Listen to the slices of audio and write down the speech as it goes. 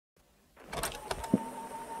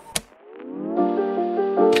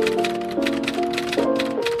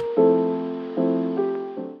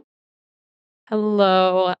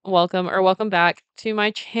Hello, welcome back to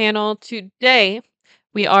my channel. Today,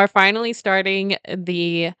 we are finally starting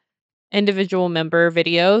the individual member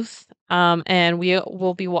videos, and we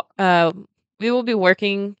will be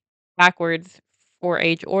working backwards for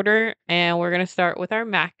age order, and we're gonna start with our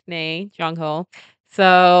maknae, Jongho.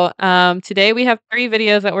 So, today we have 3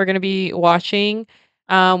 videos that we're gonna be watching.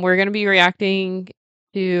 We're gonna be reacting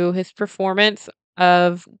to his performance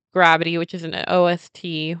of Gravity, which is an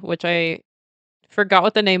OST, which I forgot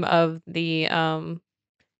what the name of I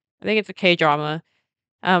think it's a K-drama.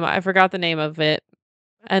 I forgot the name of it.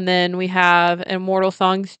 And then we have Immortal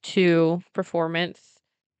Songs 2 performance,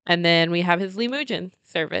 and then we have his Lee Mujin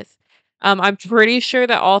Service. I'm pretty sure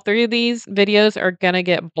that all 3 of these videos are gonna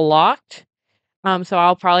get blocked, so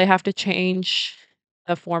I'll probably have to change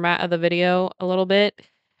the format of the video a little bit.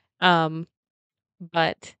 Um,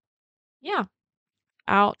 but yeah.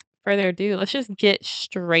 Without further ado, let's just get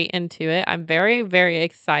straight into it. I'm very, very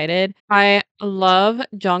excited. I love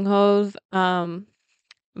Jungho's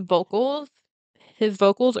vocals. His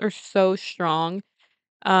vocals are so strong,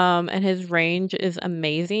 and his range is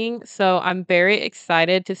amazing. So I'm very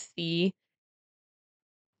excited to see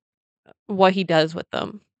what he does with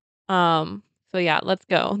them. So yeah, let's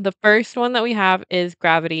go. The first one that we have is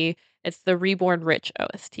Gravity. It's the Reborn Rich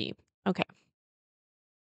OST. Okay.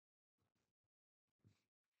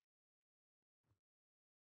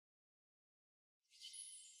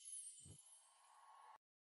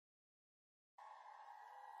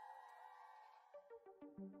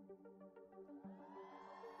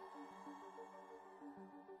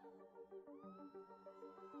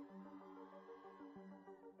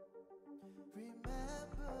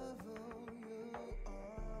 Remember who you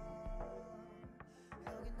are.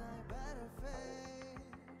 여긴 나의 battlefield.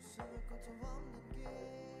 숨을 곳도 없는 길.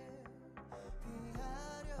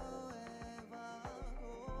 피하려 해봐도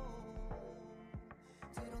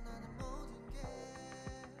드러나는 모든 게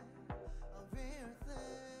a real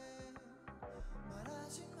thing.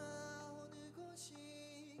 말하지 마 어느 곳이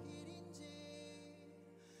길인지.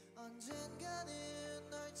 언젠가는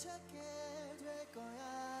널 찾게 될 거야.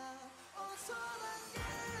 어서 난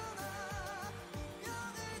깨어나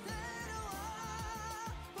운명을 데려와.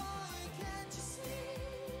 Boy can't you see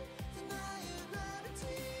나의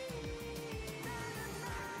gravity. 나는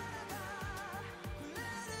날아가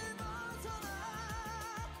굴레를 벗어나.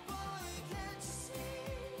 Boy can't you see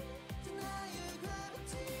나의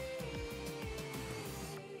gravity.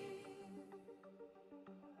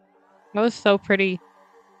 That was so pretty.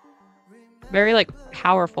 Very like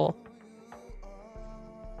powerful.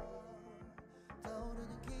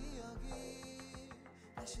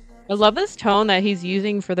 I love this tone that he's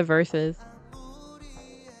using for the verses.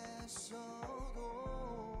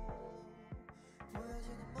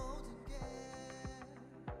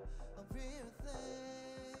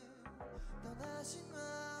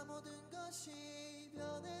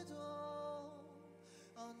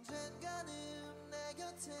 언젠가는 내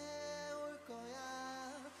곁에 올 거야.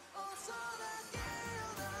 어서 난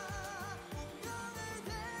깨어나 운명을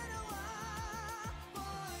데려와.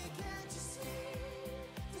 Boy can't you see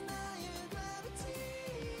나의 gravity.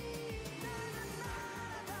 나는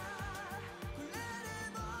날아가 굴레를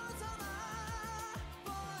벗어나.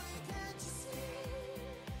 Boy can't you see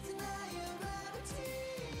나의 gravity.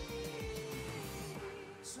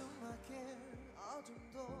 숨막힐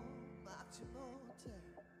어둠도 막지 못해.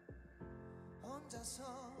 혼자서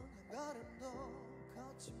한 걸음도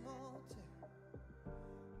걷지 못해.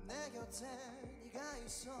 내 곁에 네가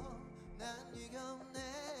있어 난 네가 없네.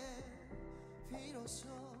 비로소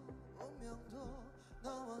운명도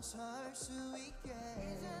넘어설 수 있게.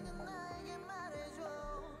 이제는 나에게 말해줘.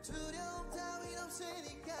 두려움 따윈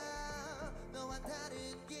없으니까. 너와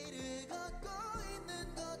다른 길을 걷고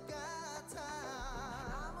있는 것 같아.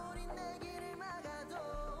 아무리 내 길을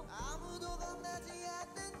막아도 아무도 겁나지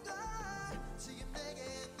않는 걸. 지금 내게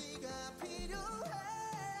네가 필요해.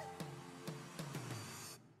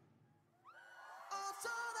 어서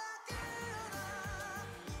난 깨어나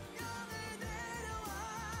운명을 데려와.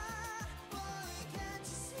 Boy can't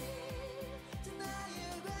you see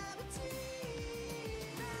나의 gravity.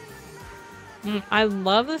 나는 I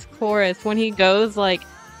love this chorus when he goes like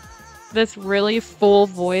this really full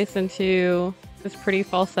voice into this pretty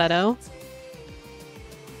falsetto.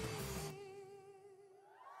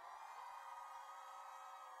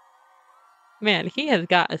 Man, he has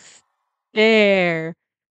got a stare.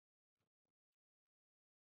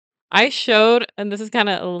 I showed, and this is kind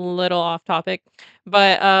of a little off topic,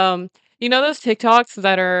 but you know those TikToks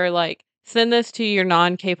that are like send this to your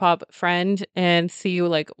non-K-pop friend and see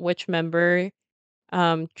like which member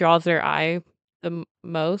draws their eye the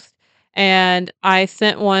most. and I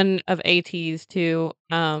sent one of AT's to,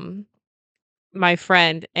 my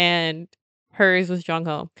friend, and hers was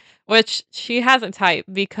Jongho, which she hasn't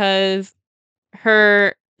typed because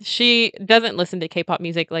her she doesn't listen to K-pop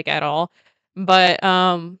music, like, at all, but,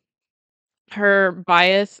 her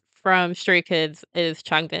bias from Stray Kids is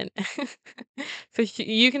Changbin. So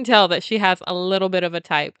you can tell that she has a little bit of a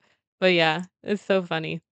type, but yeah, it's so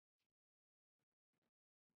funny.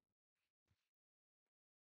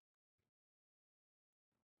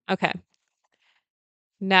 Okay,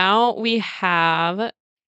 now we have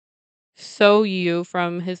So You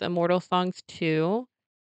from his Immortal Songs 2.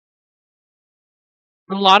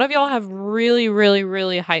 A lot of y'all have really, really,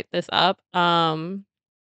 really hyped this up,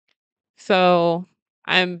 so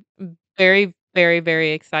I'm very, very,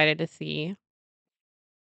 very excited to see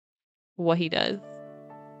what he does.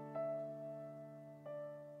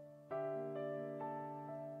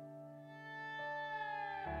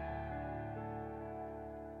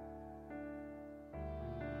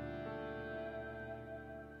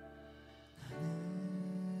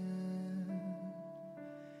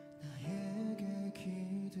 나에게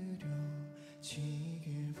기다려지길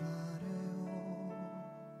바래요.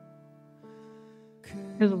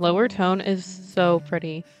 His lower tone is so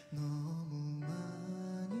pretty. 너무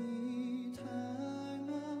많이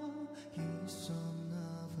닮아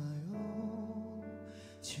있었나 봐요.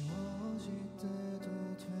 지워질 때도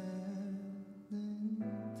되는데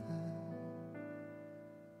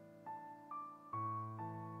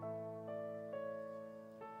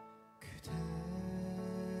그댄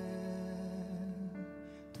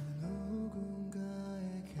또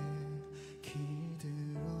누군가에게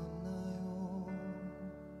기들었나요?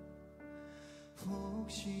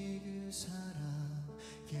 혹시 그 사람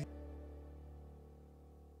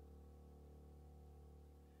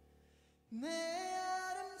내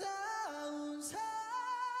아름다운 사람아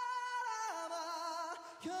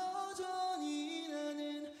여전히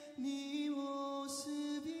나는 네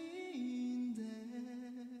모습인데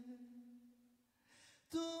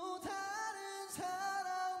또 다른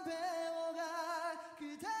사랑 배워갈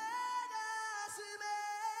그대 가슴에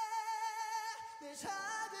내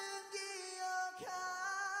작은 기억 하나만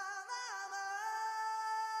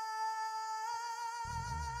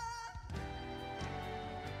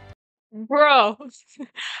Bro,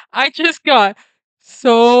 I just got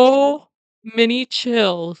so many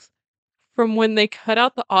chills from when they cut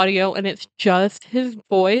out the audio and it's just his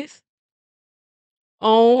voice.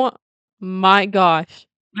 Oh my gosh.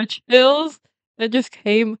 The chills that just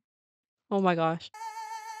came. Oh my gosh.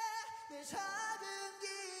 내 작은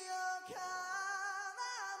기억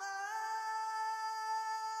하나만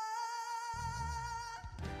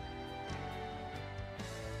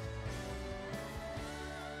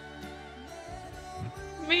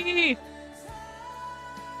Me.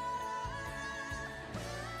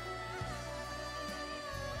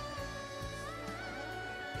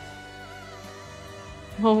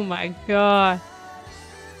 Oh my god.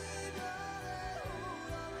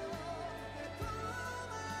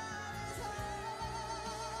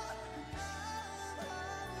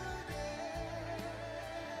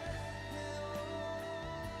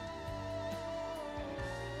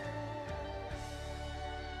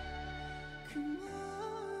 그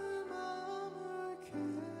마음 아물게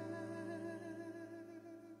해요.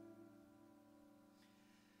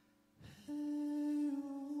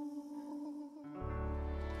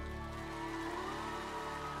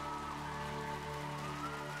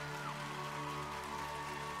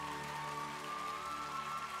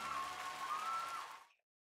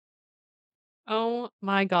 Oh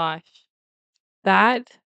my gosh.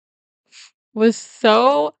 That was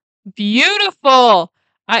so beautiful.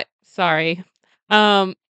 I sorry.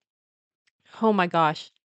 Um, oh my gosh.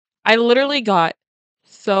 I literally got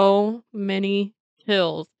so many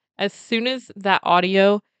chills as soon as that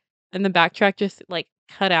audio and the backtrack just like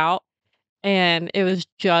cut out and it was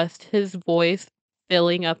just his voice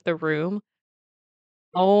filling up the room.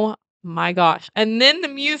 Oh my gosh. And then the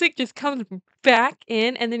music just comes back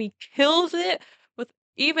in and then he kills it with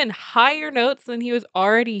even higher notes than he was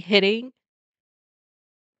already hitting.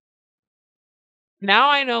 Now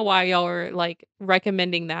I know why y'all were like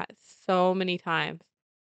recommending that so many times.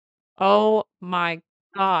 Oh my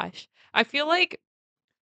gosh. I feel like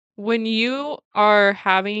when you are,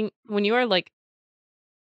 like,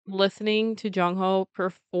 listening to Jongho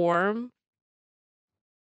perform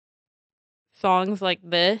songs like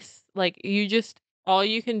this, like, you just all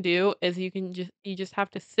you can do is you just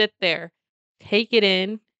have to sit there, take it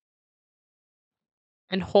in,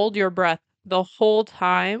 and hold your breath the whole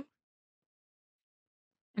time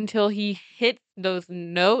until he hits those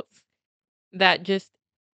notes that just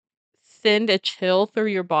send a chill through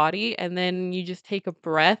your body, and then you just take a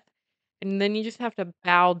breath, and then you just have to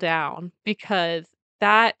bow down because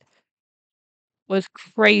that was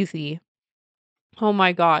crazy. Oh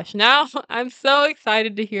my gosh. Now I'm so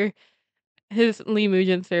excited to hear his Lee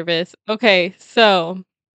Mujin Service. Okay, so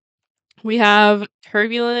we have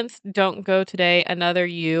Turbulence, Don't Go Today, Another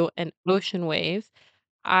You, and Ocean Waves.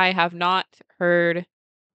 I have not heard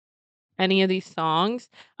any of these songs.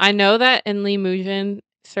 I know that in Lee Mujin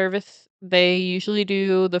Service, they usually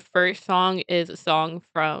do the first song is a song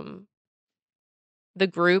from the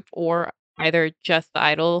group or either just the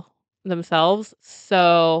idol themselves.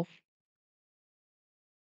 So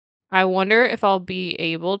I wonder if I'll be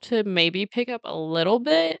able to maybe pick up a little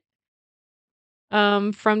bit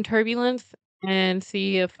from Turbulence and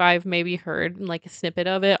see if I've maybe heard like a snippet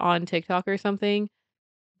of it on TikTok or something.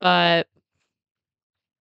 But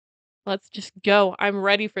let's just go. I'm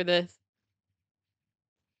ready for this.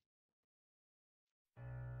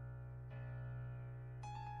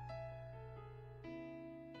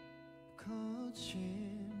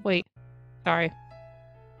 Wait, sorry.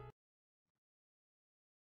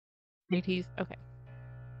 ATs. Okay.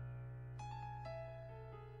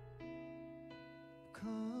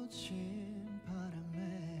 거친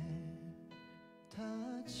바람에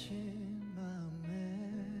다친 마음에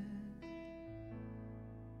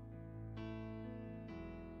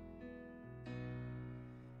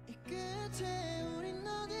이 끝에 우린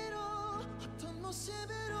어디로 어떤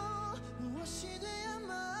모습으로 무엇이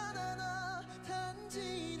돼야만 하나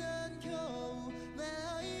단지 난 겨우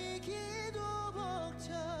나이기도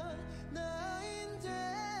벅찬 나인데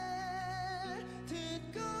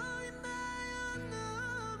듣고 있나요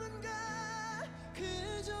누군가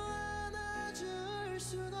그저 안아줄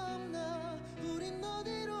순 없나 우린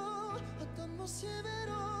어디로 어떤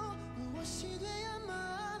모습으로 무엇이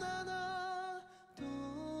돼야만 하나 또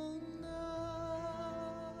나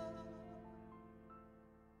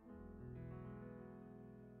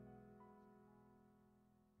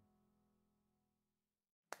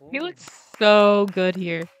He looks so good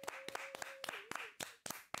here.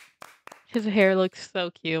 His hair looks so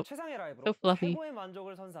cute. 최상의 라이브로 So fluffy. 최고의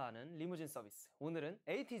만족을 선사하는 리무진 서비스. 오늘은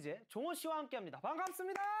에이티즈의 종호 씨와 함께합니다.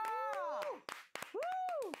 반갑습니다.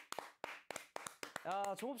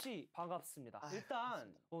 야, 종호 씨 반갑습니다.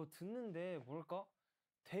 일단 듣는데 뭐랄까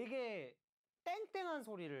되게 땡땡한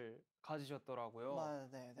소리를 가지셨더라고요.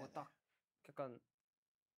 네. 딱 약간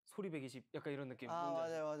소리 120 약간 이런 느낌.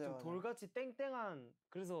 맞아요. 좀 돌같이 땡땡한.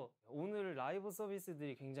 그래서 오늘 라이브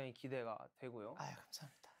서비스들이 굉장히 기대가 되고요.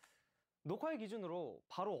 감사합니다. 녹화일 기준으로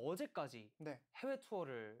바로 어제까지 네. 해외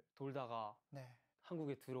투어를 돌다가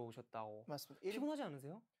한국에 들어오셨다고. 맞습니다. 피곤하지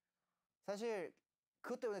않으세요? 사실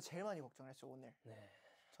그것 때문에 제일 많이 걱정했죠 오늘. 네.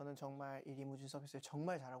 저는 정말 이 리무진 서비스를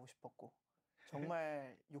정말 잘하고 싶었고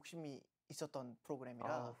정말 욕심이 있었던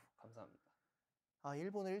프로그램이라. 감사합니다.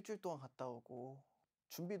 일본을 일주일 동안 갔다 오고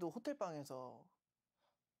준비도 호텔방에서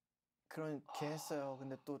그렇게 했어요.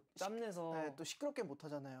 근데 또 짬내서 또 시끄럽게 못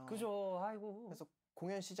하잖아요. 그죠. 아이고. 그래서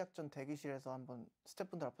공연 시작 전 대기실에서 한번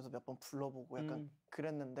스태프분들 앞에서 몇 번 불러보고 약간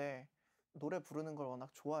그랬는데 노래 부르는 걸 워낙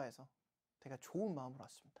좋아해서 되게 좋은 마음으로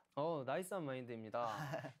왔습니다. 나이스한 마인드입니다.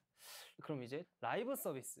 그럼 이제 라이브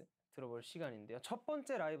서비스 들어볼 시간인데요. 첫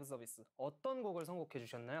번째 라이브 서비스 어떤 곡을 선곡해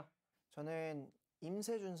주셨나요? 저는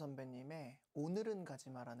임세준 선배님의 오늘은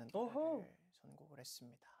가지마라는 노래를 선곡을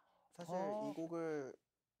했습니다. 사실 이 곡을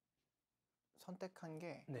선택한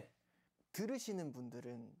게 들으시는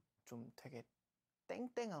분들은 좀 되게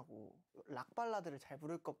땡땡하고 락 발라드를 잘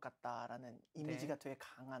부를 것 같다라는 이미지가 되게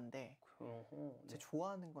강한데 제가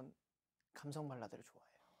좋아하는 건 감성 발라드를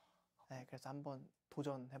좋아해요. 그래서 한번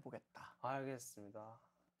도전해보겠다. 알겠습니다.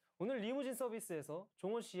 오늘 리무진 서비스에서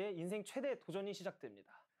종호 씨의 인생 최대 도전이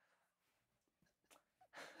시작됩니다.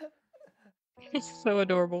 It's so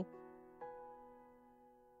adorable.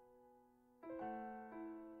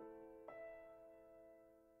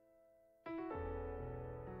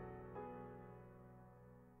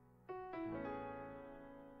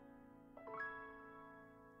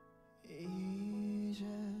 이젠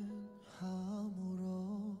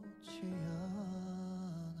아무렇지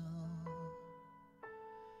않아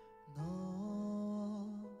너와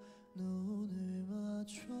눈을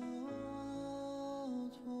맞춰도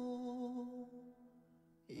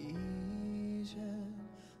이젠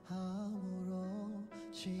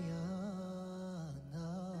아무렇지 않아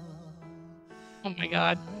Oh my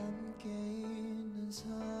god. 함께 있는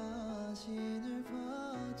사진을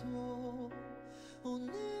봐도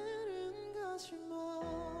오늘은 가지마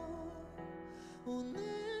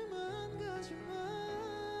오늘만 가지마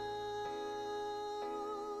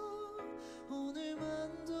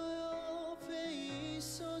오늘만 더 옆에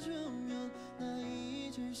있어주면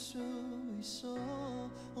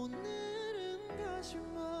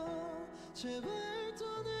제발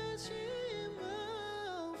떠나지 마.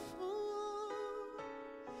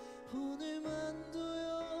 오늘만도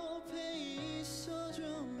옆에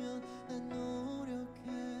있어주면 난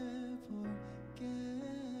노력해볼게.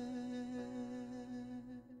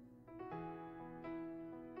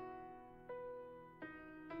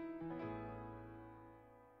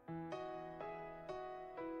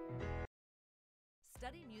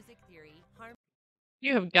 Study music theory,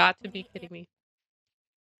 You have got to be kidding me.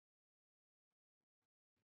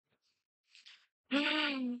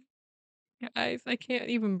 Guys, I can't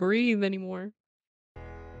even breathe anymore.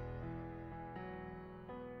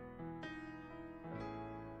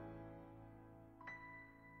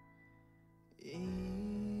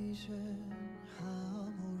 이젠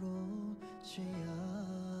아무렇지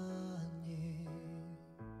않니.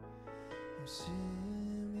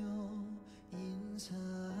 웃으며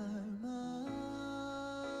인사할 만큼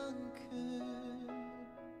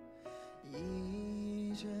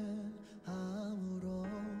이젠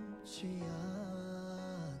아무렇지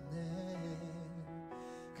않네.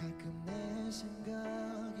 가끔 내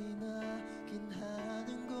생각이 나긴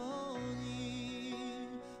하는 거니.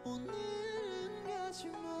 오늘은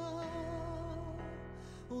가지마.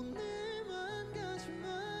 오늘만 가지마.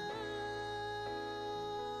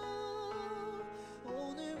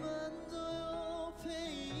 오늘만 더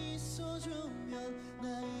옆에 있어주면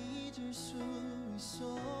나 잊을 수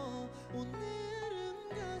있어. 오늘은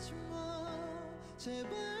가지마.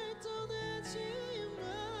 제발 떠나지 마.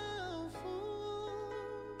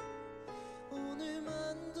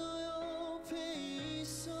 오늘만 더 옆에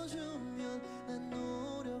있어주면 난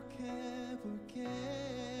노력해볼게.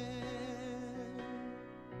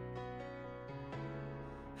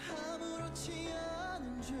 아무렇지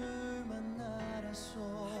않은 줄만 알았어.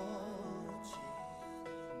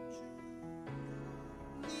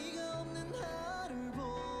 네가 없는 하루를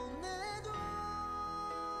보내도.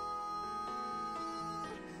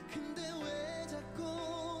 근데 왜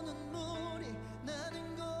자꾸 눈물이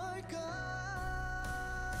나는 걸까.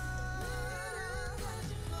 오늘은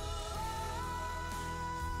가지마.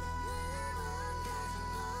 오늘만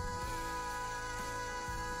가지마.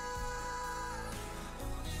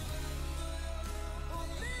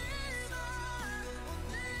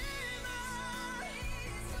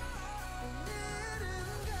 오늘은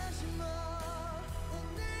가지마.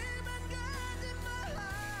 오늘만 가지마.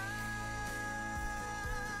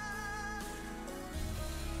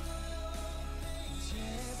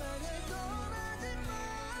 제발 날 떠나지 마.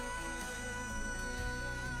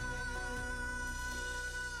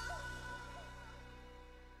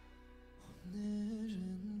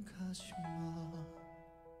 오늘은 가지마.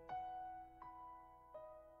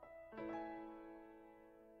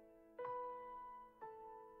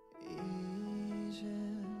 이젠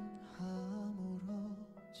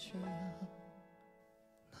아무렇지 않아.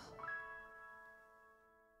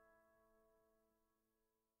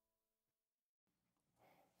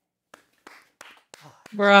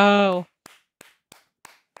 Bro.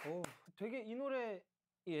 되게 이 노래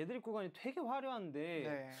이 애드립 구간이 되게 화려한데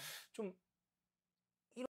네. 좀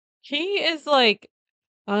He is like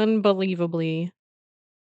unbelievably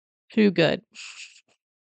too good.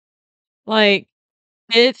 Like,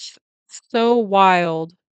 it's so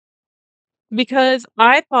wild. Because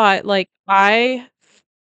I thought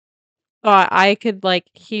I could like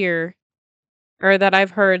hear or that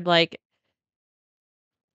I've heard like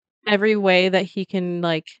every way that he can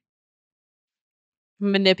like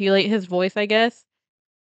manipulate his voice, I guess.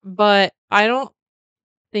 But I don't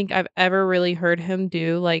think I've ever really heard him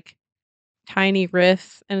do like tiny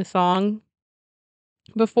riffs in a song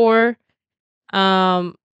before.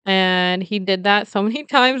 And he did that so many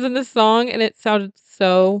times in the song and it sounded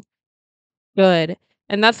so good.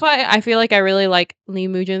 And that's why I feel like I really like Lee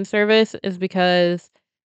Mujin Service is because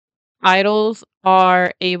idols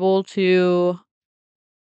are able to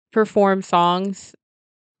perform songs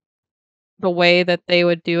the way that they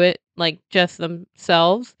would do it, like, just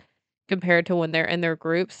themselves compared to when they're in their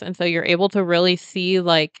groups, and so you're able to really see,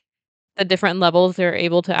 like, the different levels they're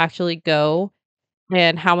able to actually go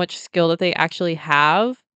and how much skill that they actually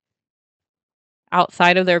have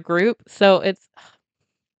outside of their group, so it's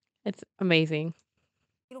amazing.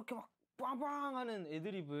 이렇게 막 빵빵 하는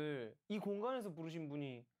애드립을 이 공간에서 부르신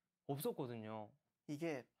분이 없었거든요.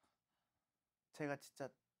 이게 제가 진짜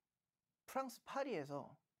프랑스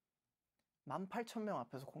파리에서 18,000명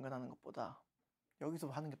앞에서 공연하는 것보다 여기서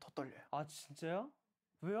하는 게 더 떨려요. 아 진짜요?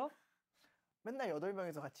 왜요? 맨날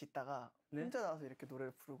 8명이서 같이 있다가 네? 혼자 나와서 이렇게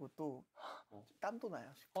노래를 부르고 또 땀도 나요.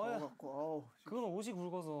 야. 더워갖고 그건 옷이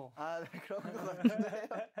굵어서. 아, 네, 그런 거 같은데요.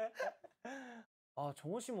 아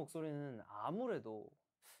정호 씨 목소리는 아무래도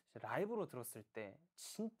이제 라이브로 들었을 때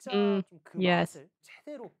진짜 Mm, 좀 그 yes. 맛을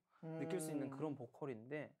제대로 느낄 수 있는 그런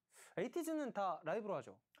보컬인데 에이티즈는 다 라이브로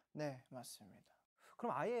하죠? 네, 맞습니다.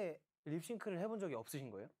 그럼 아예 립싱크를 해본 적이 없으신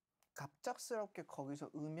거예요? 갑작스럽게 거기서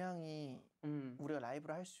음향이 우리가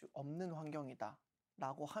라이브를 할 수 없는 환경이다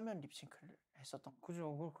라고 하면 립싱크를 했었던 거.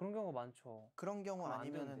 그죠. 그런 경우가 많죠. 그런 경우 그럼 안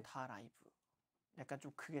아니면은 되는데. 다 라이브. 약간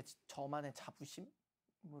좀 그게 저만의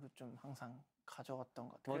자부심으로 좀 항상 가져갔던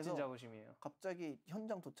것 같아요. 멋진 그래서 자부심이에요. 갑자기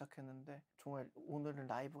현장 도착했는데 정말 오늘은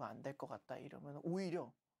라이브가 안 될 것 같다 이러면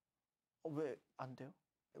오히려 왜 안 돼요?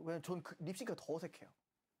 왜냐면 전 그 립싱크가 더 어색해요.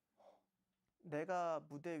 내가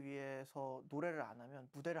무대 위에서 노래를 안 하면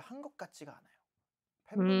무대를 한 것 같지가 않아요. Mm,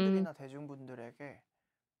 팬분들이나 대중분들에게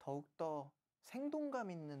더욱더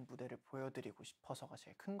생동감 있는 무대를 보여드리고 싶어서가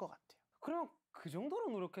제일 큰 것 같아요. 그럼 그 정도로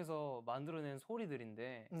노력해서 만들어낸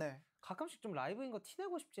소리들인데 네. 가끔씩 좀 라이브인 거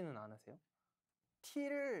티내고 싶지는 않으세요?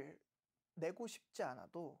 티를 내고 싶지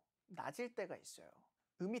않아도 낮을 때가 있어요.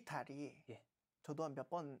 음이탈이 예. 저도 한 몇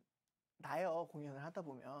번 나요, 공연을 하다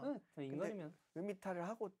보면. 응, 인간이면. 음이탈을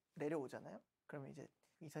하고 내려오잖아요. 그러면 이제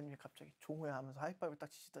이사님이 갑자기 종호야 하면서 하이파이브를 딱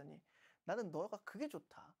치시더니 나는 너가 그게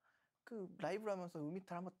좋다. 그 라이브를 하면서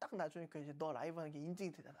음이탈 한번 딱 놔주니까 이제 너 라이브 하는 게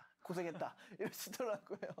인증이 되잖아. 고생했다.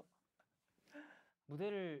 이러시더라고요.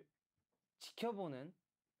 무대를 지켜보는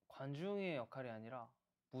관중의 역할이 아니라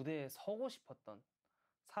무대에 서고 싶었던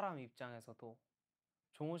사람 입장에서도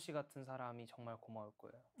종호 씨 같은 사람이 정말 고마울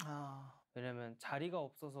거예요. 아, 왜냐면 자리가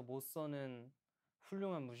없어서 못 서는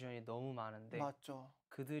훌륭한 뮤지션이 너무 많은데 맞죠.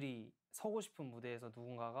 그들이 서고 싶은 무대에서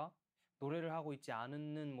누군가가 노래를 하고 있지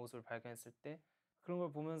않는 모습을 발견했을 때 그런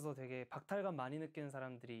걸 보면서 되게 박탈감 많이 느끼는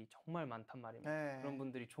사람들이 정말 많단 말입니다. 네. 그런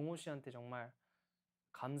분들이 종호 씨한테 정말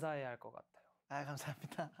감사해야 할 것 같아요. 아,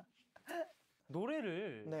 감사합니다.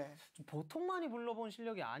 노래를 네. 좀 보통 많이 불러본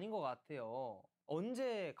실력이 아닌 것 같아요.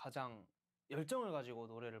 언제 가장 열정을 가지고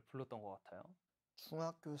노래를 불렀던 것 같아요?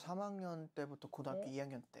 중학교 3학년 때부터 고등학교 어?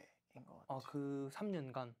 2학년 때인 것 같아요. 아, 그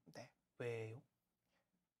 3년간? 네. 왜요?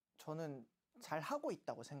 저는 잘 하고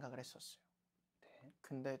있다고 생각을 했었어요. 네.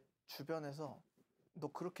 근데 주변에서 너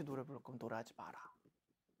그렇게 노래 부를 거면 노래하지 마라.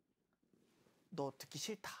 너 듣기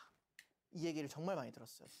싫다. 이 얘기를 정말 많이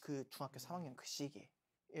들었어요. 그 중학교 3학년 그 시기에.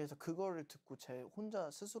 그래서 그거를 듣고 제 혼자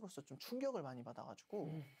스스로서 좀 충격을 많이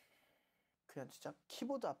받아가지고 그냥 진짜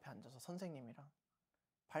키보드 앞에 앉아서 선생님이랑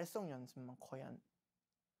발성 연습만 거의 한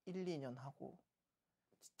 1, 2년 하고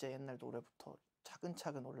진짜 옛날 노래부터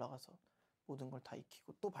차근차근 올라가서 모든 걸 다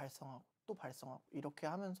익히고 또 발성하고 또 발성하고 이렇게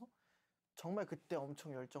하면서 정말 그때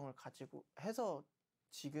엄청 열정을 가지고 해서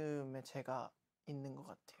지금의 제가 있는 것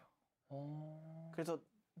같아요. 그래서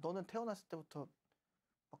너는 태어났을 때부터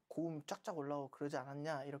막 고음 쫙쫙 올라오고 그러지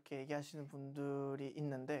않았냐 이렇게 얘기하시는 분들이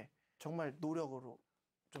있는데 정말 노력으로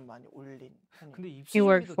좀 많이 올린 편이에요. 근데 입시 You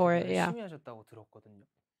worked 준비도 for 되게 it, yeah. 열심히 하셨다고 들었거든요.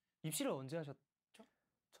 입시를 언제 하셨죠?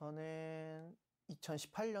 저는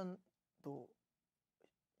 2018년도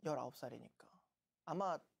 19살이니까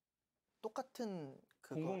아마 똑같은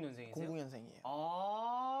그거 00년생이세요? 00년생이에요.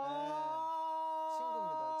 아,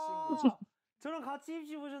 친구입니다, 친구. 저랑 같이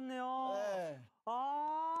입시 보셨네요. 네.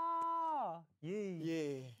 아, 예.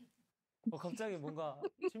 예. 갑자기 뭔가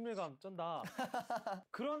친밀감 쩐다.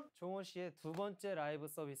 그런 종호 씨의 두 번째 라이브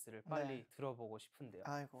서비스를 빨리 네. 들어보고 싶은데요.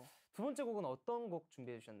 아이고. 두 번째 곡은 어떤 곡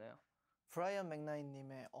준비해 주셨나요? 브라이언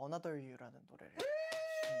맥나인님의 Another You라는 노래를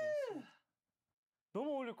준비했습니다.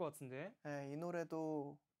 너무 어울릴 것 같은데? 네, 이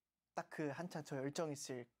노래도 딱 그 한창 저 열정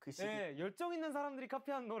있을 그 시기. 네, 열정 있는 사람들이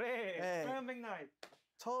카피한 노래. 네. 브라이언 맥나잇.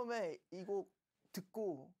 처음에 이 곡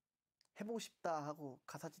듣고 해보고 싶다 하고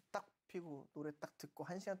가사지 딱 피고 노래 딱 듣고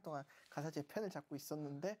 1시간 동안 가사지에 펜을 잡고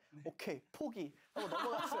있었는데 오케이 포기 하고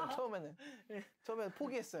넘어갔어요. 처음에는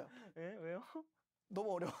포기했어요. 예, 왜요?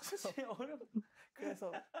 너무 어려워서. 어려.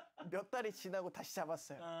 그래서 몇 달이 지나고 다시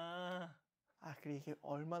잡았어요. 아, 그래 이게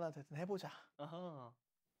얼마나 되든 해보자. 아하.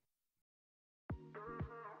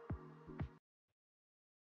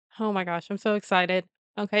 Oh my gosh, I'm so excited.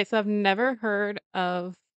 Okay, so I've never heard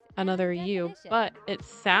of Another You, but it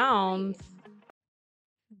sounds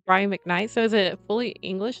Brian McKnight. So is it a fully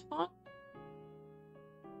English song?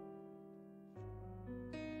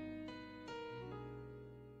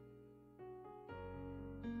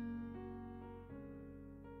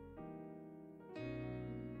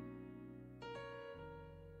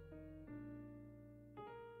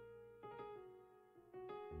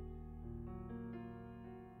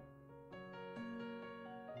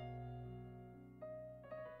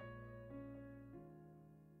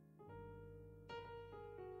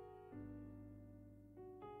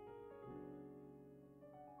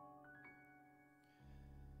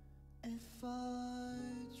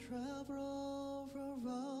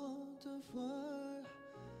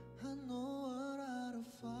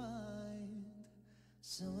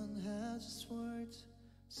 Someone has a sword,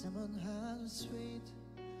 someone has a sweet.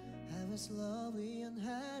 I was lovely and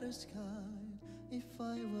had a sky. If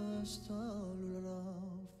I was the ruler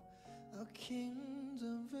of a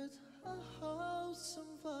kingdom with a house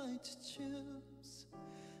and fight to choose,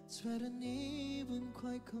 it wouldn't even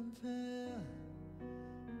quite compare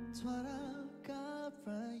to what I've got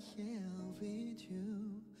right here with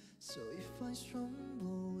you. So if I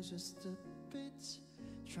stumble just a bit,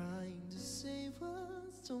 trying to say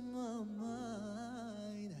what's on my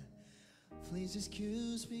mind, please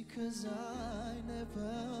excuse me, 'cause I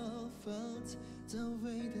never felt the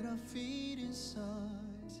way that I feel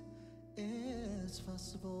inside. It's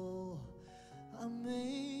possible I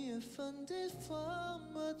may have found it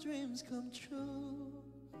from my dreams come true.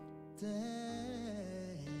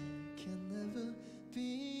 There can never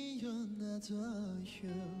be another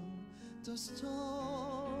you. The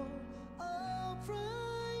storm of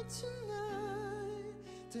bright tonight,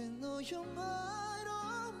 they know you're mine,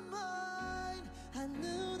 oh mine. I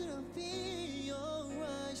knew that I'd be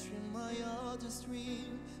alright. When my hardest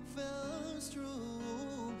dream fell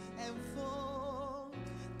through, and for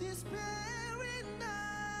this very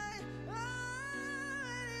night,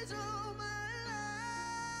 it's all my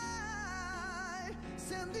life.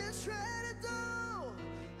 Standing straight at door,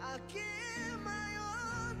 I give my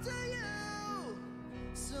all to you.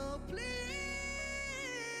 So please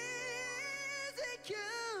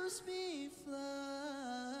excuse me, fly.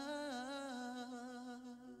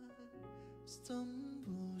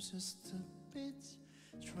 Stumble just a bit,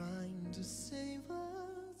 trying to say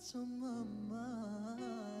what's on my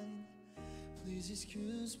mind. Please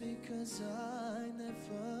excuse me, 'cause I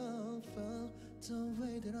never felt the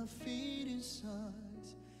way that I feel inside.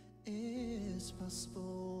 It's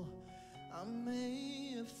possible I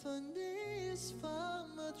may have found this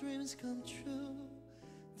from my dreams come true.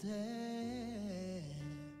 There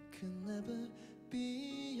could never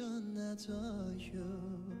be another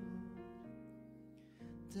you.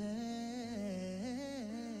 There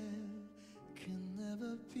can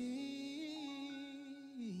never be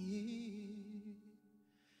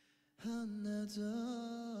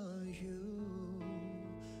another you.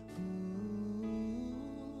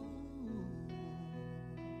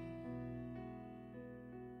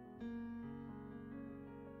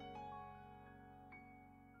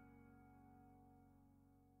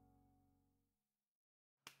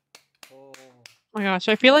 오. Oh my gosh,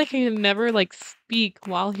 I feel like he can never like speak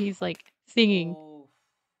while he's like singing.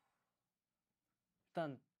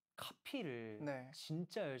 일단 카피를 네.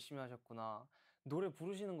 진짜 열심히 하셨구나. 노래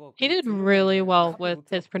부르시는 거 He did 들으면은 really well 카피 with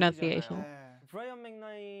노트가 his pronunciation. 보이잖아요. 네. 브라이언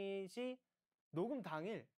맥나잇이 녹음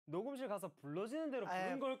당일 녹음실 가서 불러지는 대로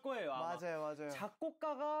부른 걸 거예요. 아마. 맞아요, 맞아요.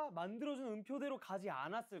 작곡가가 만들어준 음표대로 가지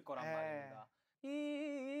않았을 거란 말입니다.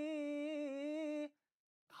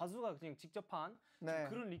 가수가 그냥 직접 한 네.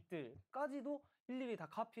 그런 릭들까지도 일일이 다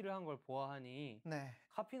카피를 한 걸 보아하니 네.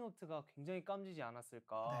 카피 노트가 굉장히 깜지지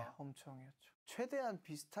않았을까. 네, 엄청이었죠. 최대한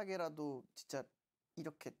비슷하게라도 진짜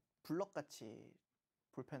이렇게 블럭같이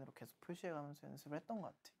볼펜으로 계속 표시해가면서 연습을 했던 것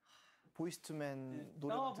같아. 보이스투맨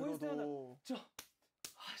노래만 들어도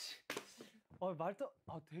말도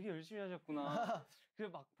되게 열심히 하셨구나. 그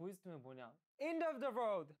막 보이스투맨 뭐냐? End of the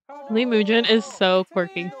road. Lee Mujin is so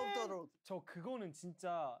quirky. 저 그거는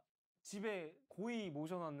진짜 집에 고이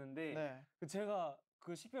모셔놨는데 네. 제가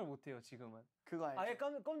그 식별 못해요 지금은. 그거 알죠? 아예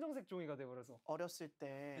검정색 종이가 돼버려서. 어렸을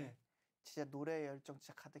때 네. 진짜 노래 열정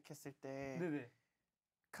진짜 가득했을 때 네네.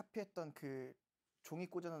 카피했던 그 종이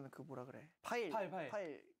꽂아놓는 그 뭐라 그래? 파일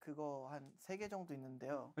그거 한 3개 정도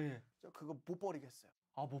있는데요. 네. 저 그거 못 버리겠어요.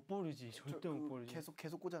 아, 못 버리지. 절대 못 버리지.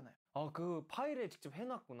 계속 꽂아놔요. 아, 그 파일에 직접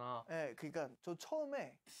해놨구나. 네, 그러니까 저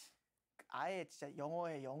처음에 아예 진짜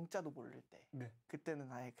영어의 영자도 모를 때 네.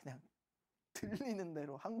 그때는 아예 그냥 들리는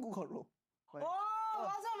대로 한국어로 맞아.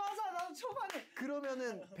 나도 초반에.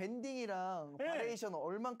 그러면은 밴딩이랑 네. 바리에이션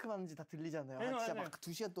얼만큼 하는지 다 들리잖아요. 네, 진짜 맞아요. 막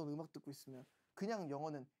 2시간 동안 음악 듣고 있으면 그냥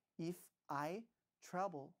영어는 if I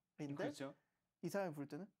travel인데 그렇죠. 이 사람이 부를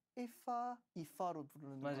때는 if로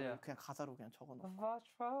부르는 맞아요. 거를 그냥 가사로 그냥 적어놓고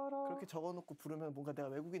그렇게 그렇게 적어놓고 부르면 뭔가 내가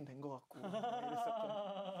외국인 된 것 같고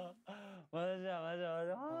이랬었거든.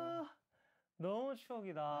 맞아. 아, 너무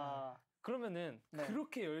추억이다. 그러면은 네.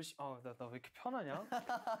 그렇게 열심히 나 왜 이렇게 편하냐?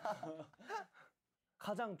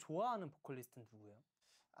 가장 좋아하는 보컬리스트는 누구예요?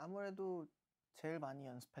 아무래도 제일 많이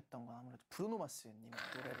연습했던 건 아무래도 브루노 마스님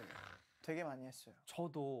노래를 되게 많이 했어요.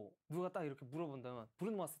 저도 누가 딱 이렇게 물어본다면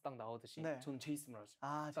브루노 마스 딱 나오듯이 네. 저는 제이슨 브라즈.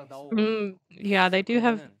 아, 딱 제이슨. 나오고. Yeah, they do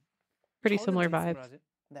have 그러면은 pretty 저는 similar 제이슨 vibes. 브라즈,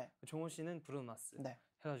 네. 종호 씨는 브루노 마스. 네.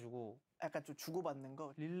 해가지고 약간 좀 주고받는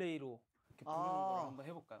거. 릴레이로 이렇게 부르는 걸 한번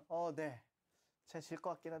해볼까요? 네. 제가 질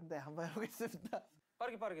것 같긴 한데 한번 해보겠습니다.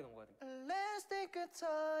 빠르게 넘어가야 됩니다. Let's take a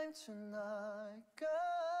time tonight,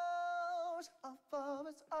 girls. Above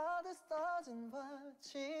us, all the stars and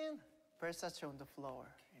watching. Versace on the floor.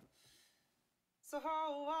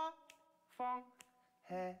 소화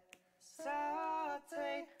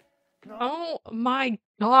펑해사태. Oh my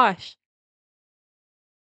gosh.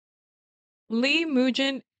 Lee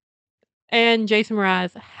Mujin and Jason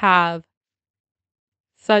Mraz have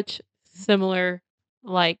such similar,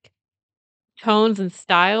 like, tones and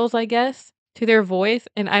styles, I guess, to their voice,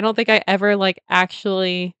 and I don't think I ever, like,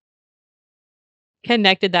 actually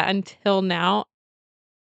connected that until now.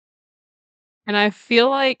 And I feel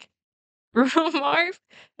like Bruno Mars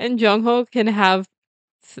and Jongho can have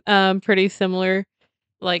pretty similar,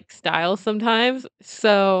 like, styles sometimes.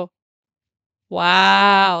 So,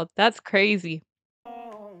 wow, that's crazy.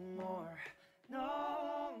 No more,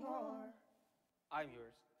 no more. I'm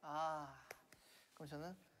yours. 아, 그럼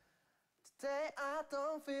저는 Today I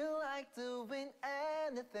don't feel like doing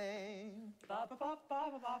anything. I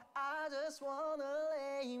just wanna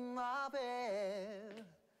lay in my bed.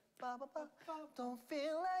 Don't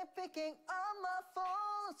feel like picking up my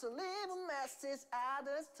phone, so leave a message at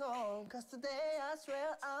the tone. Cause today I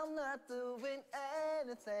swear I'm not doing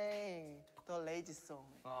anything. The lazy song.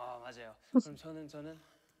 아 맞아요. 그럼 저는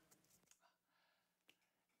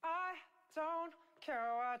I don't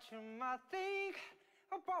care what you might think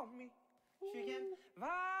about me. You can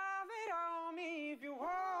vibe it on me if you want.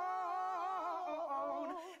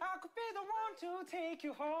 I could be the one to take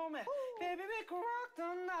you home. Baby, we could rock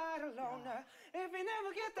the night alone. If we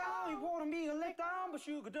never get down, it wouldn't be a letdown. But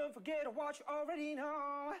you couldn't forget what you already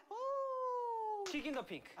know. Kick in the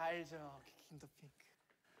pink. 알죠, Kick in the Pink.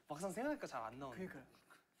 막상 생각하니까 잘 안 나오네. 그러니까요.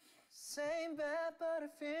 Same bed, but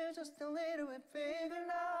it feels just a little bit bigger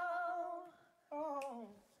now. Oh.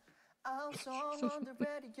 Our song on the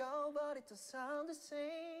radio, but it does sound the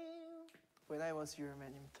same. When I was your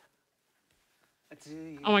man입니다.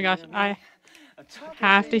 Oh my gosh, I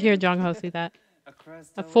have to hear Jongho see that.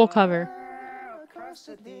 A full cover. Across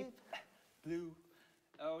the deep blue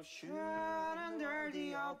ocean under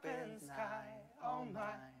the open sky. Oh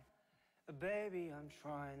my, baby, I'm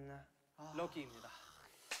trying. 럭키입니다.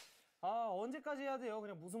 아 언제까지 해야 돼요?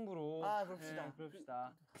 그냥 무승부로. 아, 그럽시다. 네,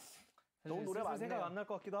 그럽시다. 너무 노래 많네요. 생각 안 날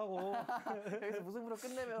것 같기도 하고. 여기서 무승부로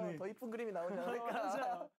끝내면 네. 더 이쁜 그림이 나오지 않을까.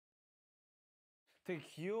 맞아요. 되게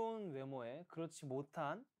귀여운 외모에 그렇지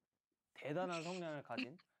못한 대단한 성량을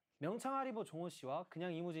가진 명창아리보 종호 씨와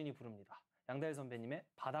그냥 이무진이 부릅니다. 양다일 선배님의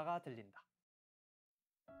바다가 들린다.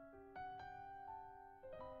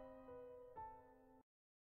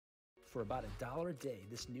 For about $1 a day,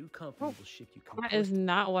 this new company will ship you That is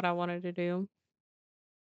not what I wanted to do.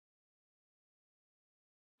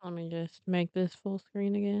 Let me just make this full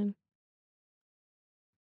screen again.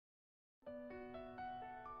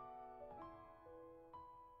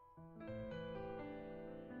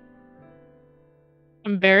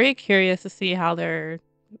 I'm very curious to see how their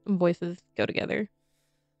voices go together.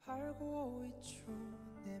 알고 있죠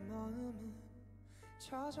내 마음은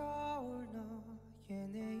찾아올 나의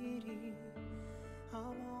내일이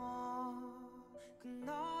아마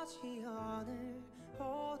끝나지 않을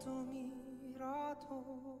어둠이라도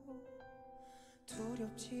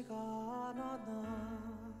두렵지가 않아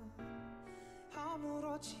나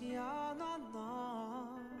아무렇지 않아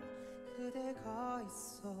나 그대가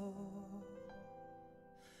있어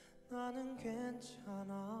나는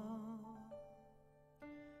괜찮아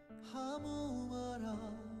아무 말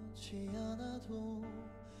하지 않아도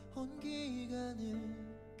온기가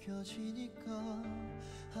느껴지니까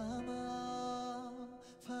아마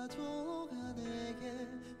파도가 내게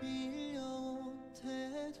밀려온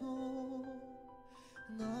태도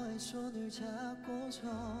너의 손을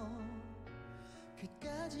잡고서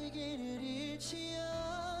끝까지 길을 잃지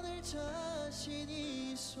않을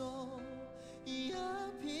자신이 있어 이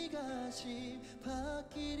앞이 가지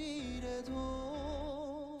밭길이라도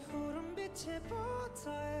푸른 빛의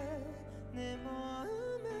바다에 내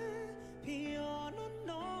마음에 피어난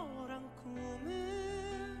너란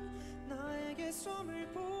꿈은 나에게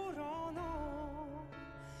숨을 불어넣어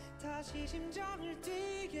다시 심장을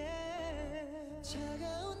뛰게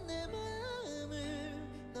차가운 내 마음을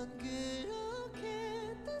넌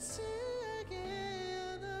그렇게 따스하게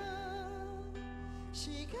안아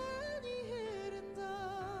시간이 흐른다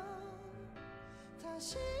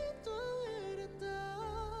다시 또 흐른다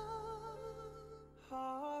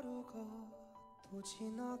하루가 또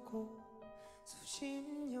지나고 수십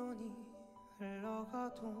년이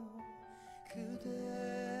흘러가도 그대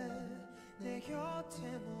내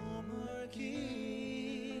곁에 머물기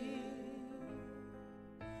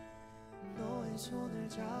너의 손을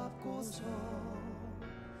잡고서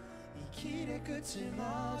길의 끝을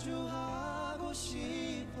마주하고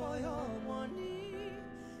싶어 영원히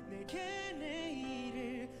내게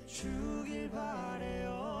내일을 주길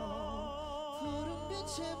바래요 푸른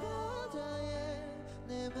빛의 바다에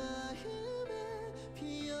내 마음에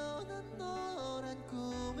피어난 너란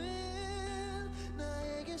꿈은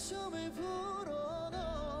나에게 숨을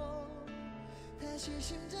불어넣어 다시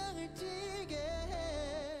심장을 뛰게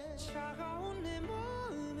해 차가운 내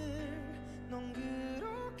마음을 넌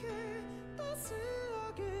그렇게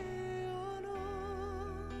따스하게 안아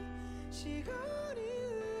시간이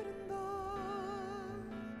흐른다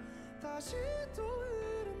다시 또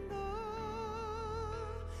흐른다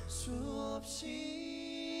수없이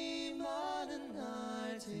많은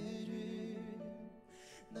날들을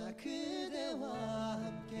나 그대와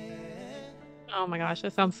함께 Oh my gosh,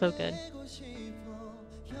 this sounds so good. 보내고 싶어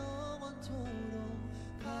영원토록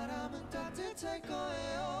바람은 따뜻할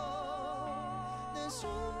거예요 내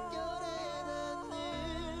숨결에 닿는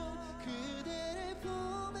그대를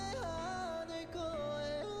품에 안을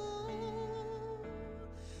거예요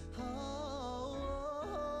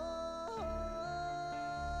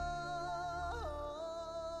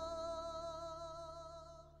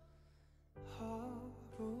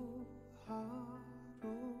하루하루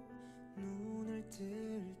눈을 뜰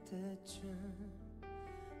때쯤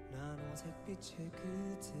난 어색빛의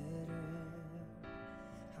그대를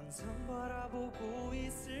항상 바라보고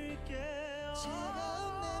있을게요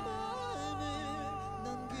차가운 내 마음을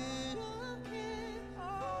넌 그렇게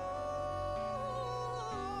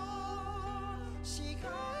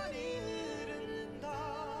시간이 흐른다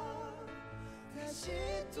다시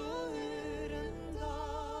또 흐른다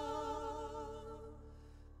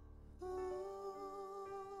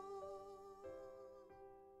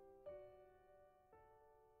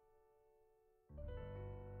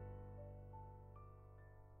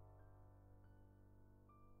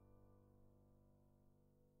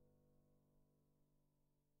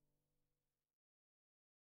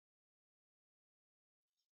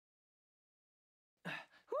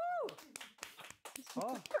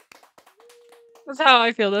That's how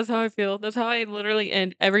I feel. That's how I feel. That's how I literally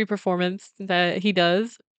end every performance that he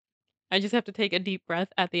does. I just have to take a deep breath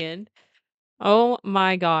at the end. Oh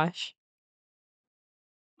my gosh.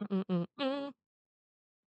 Mm-mm-mm.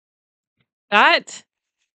 That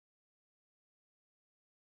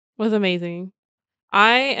was amazing.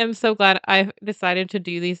 I am so glad I decided to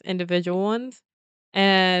do these individual ones.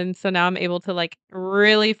 And so now I'm able to like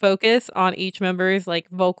really focus on each member's like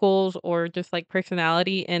vocals or just like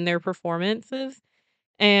personality in their performances.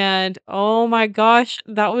 And oh my gosh,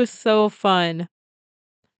 that was so fun.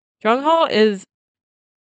 Jongho is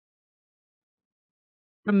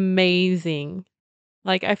amazing.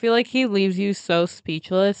 Like I feel like he leaves you so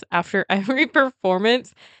speechless after every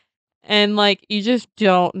performance and like you just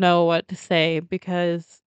don't know what to say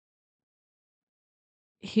because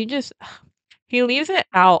he just he leaves it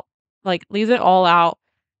out, like leaves it all out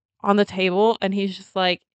on the table and he's just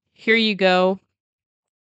like, "Here you go.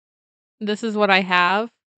 This is what I have."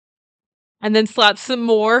 And then slap some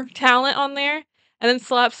more talent on there, and then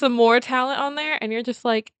slap some more talent on there, and you're just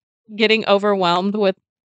like getting overwhelmed with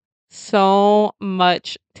so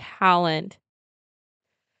much talent.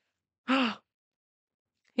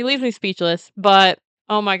 He leaves me speechless, but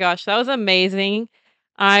oh my gosh, that was amazing.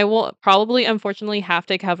 I will probably unfortunately have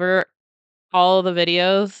to cover all of the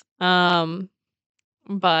videos.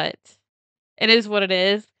 But it is what it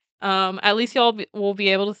is. At least will be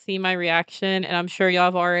able to see my reaction, and I'm sure y'all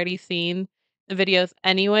have already seen the videos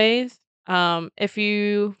anyways. If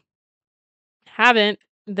you haven't,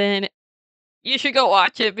 then you should go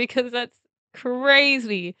watch it because that's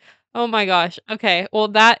crazy. Oh my gosh. Okay, well,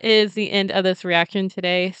 that is the end of this reaction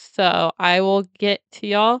today. So I will get to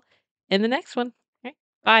y'all in the next one. Okay,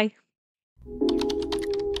 bye.